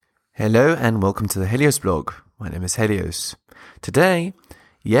Hello and welcome to the Helios blog. My name is Helios. Today,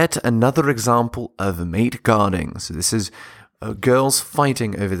 yet another example of mate guarding. So this is girls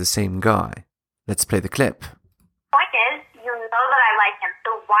fighting over the same guy. Let's play the clip. Point is, you know that I like him,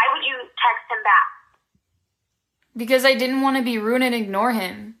 so why would you text him back? Because I didn't want to be rude and ignore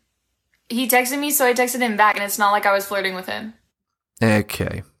him. He texted me, so I texted him back, and it's not like I was flirting with him.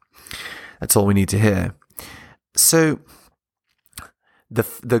 Okay. That's all we need to hear. So,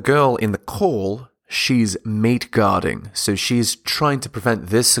 the girl in the call, she's mate guarding. So she's trying to prevent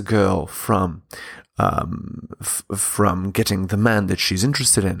this girl from getting the man that she's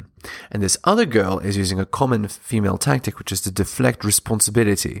interested in. And this other girl is using a common female tactic, which is to deflect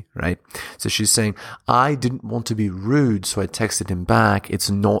responsibility, right? So she's saying, I didn't want to be rude, so I texted him back. It's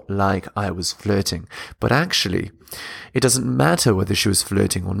not like I was flirting. But actually, it doesn't matter whether she was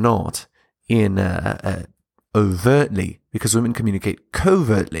flirting or not overtly, because women communicate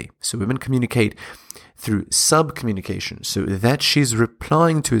covertly. So women communicate through sub-communication. So that she's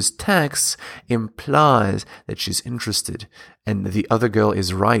replying to his texts implies that she's interested, and the other girl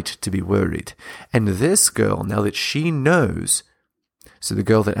is right to be worried. And this girl, now that she knows, so the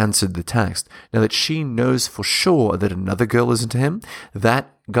girl that answered the text, now that she knows for sure that another girl is into him, that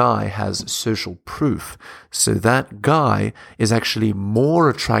guy has social proof. So that guy is actually more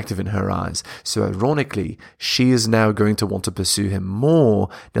attractive in her eyes. So ironically, she is now going to want to pursue him more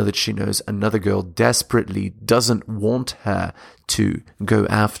now that she knows another girl desperately doesn't want her to go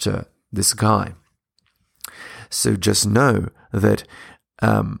after this guy. So just know that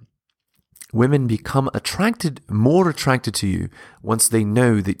women become more attracted to you once they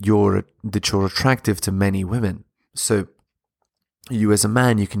know that you're attractive to many women. So you as a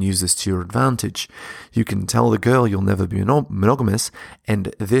man, you can use this to your advantage. You can tell the girl you'll never be monogamous,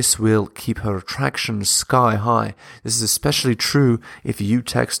 and this will keep her attraction sky high. This is especially true if you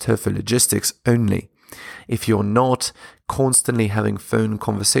text her for logistics only. If you're not constantly having phone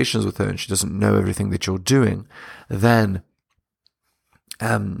conversations with her and she doesn't know everything that you're doing, then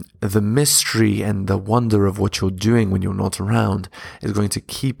the mystery and the wonder of what you're doing when you're not around is going to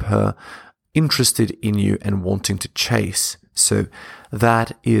keep her interested in you and wanting to chase. So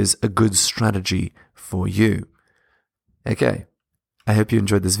that is a good strategy for you. Okay, I hope you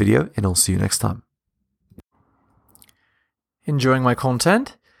enjoyed this video, and I'll see you next time. Enjoying my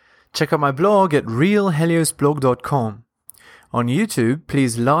content? Check out my blog at realheliosblog.com. On YouTube,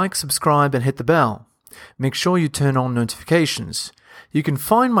 please like, subscribe, and hit the bell. Make sure you turn on notifications. You can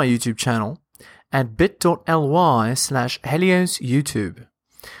find my YouTube channel at bit.ly/HeliosYouTube.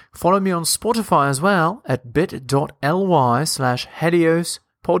 Follow me on Spotify as well at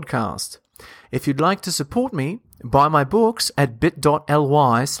bit.ly/HeliosPodcast. If you'd like to support me, buy my books at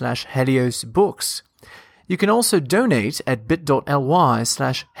bit.ly/HeliosBooks. You can also donate at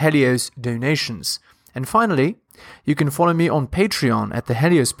bit.ly/HeliosDonations. And finally, you can follow me on Patreon at the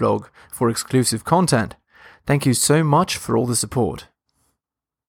Helios blog for exclusive content. Thank you so much for all the support.